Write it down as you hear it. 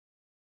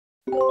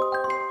The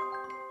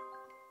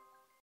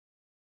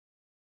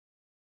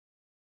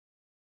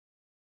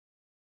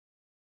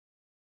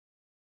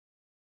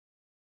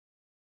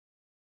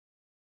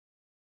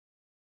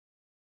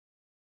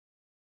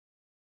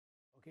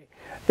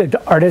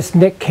artists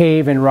Nick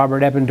Cave and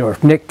Robert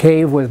Ebendorf. Nick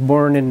Cave was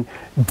born in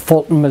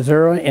Fulton,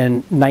 Missouri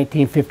in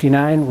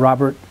 1959.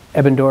 Robert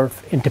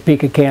Ebendorf in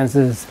Topeka,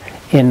 Kansas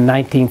in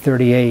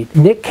 1938.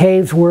 Nick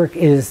Cave's work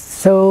is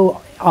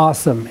so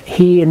awesome.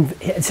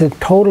 It's a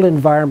total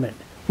environment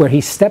where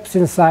he steps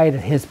inside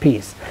his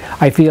piece.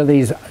 I feel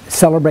these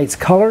celebrates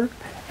color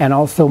and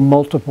also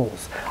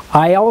multiples.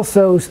 I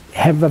also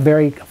have a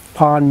very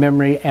fond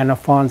memory and a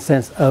fond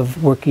sense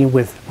of working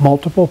with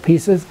multiple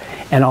pieces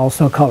and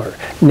also color.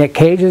 Nick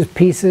Cage's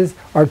pieces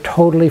are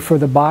totally for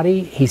the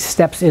body. He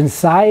steps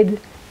inside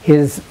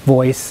his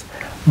voice.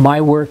 My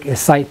work is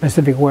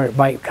site-specific, where it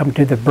might come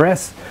to the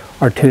breast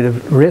or to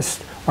the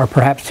wrist or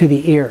perhaps to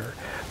the ear.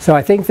 So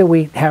I think that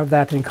we have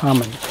that in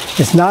common.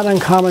 It's not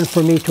uncommon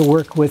for me to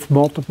work with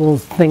multiple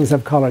things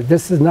of color.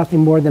 This is nothing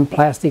more than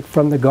plastic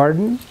from the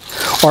garden,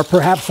 or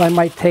perhaps I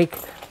might take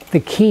the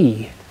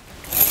key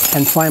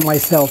and find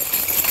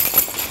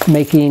myself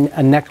making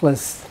a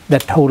necklace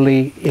that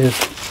totally is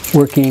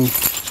working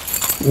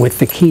with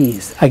the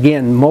keys.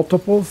 Again,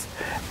 multiples,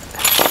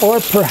 or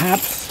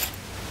perhaps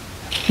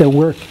the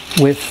work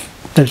with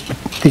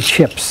the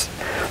chips.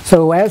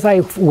 So as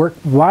I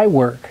work my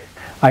work,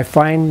 I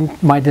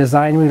find my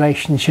design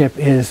relationship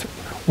is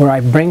where I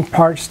bring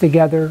parts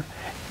together.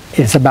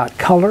 It's about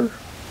color,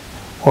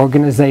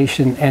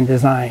 organization, and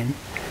design.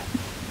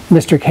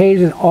 Mr. Cage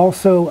is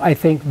also, I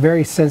think,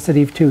 very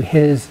sensitive to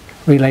his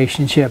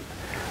relationship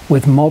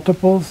with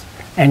multiples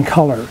and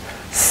color,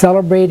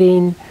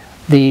 celebrating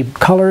the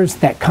colors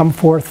that come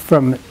forth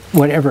from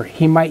whatever.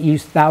 He might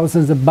use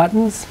thousands of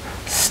buttons,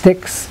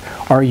 sticks,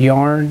 or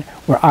yarn,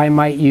 where I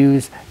might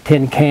use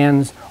tin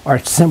cans or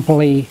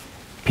simply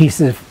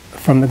pieces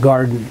from the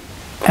garden,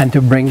 and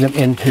to bring them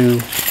into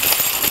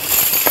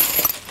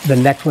the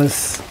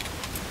necklace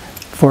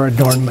for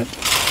adornment.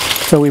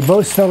 So we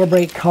both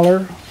celebrate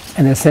color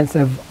in a sense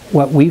of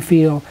what we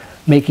feel,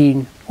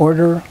 making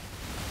order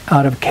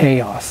out of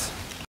chaos.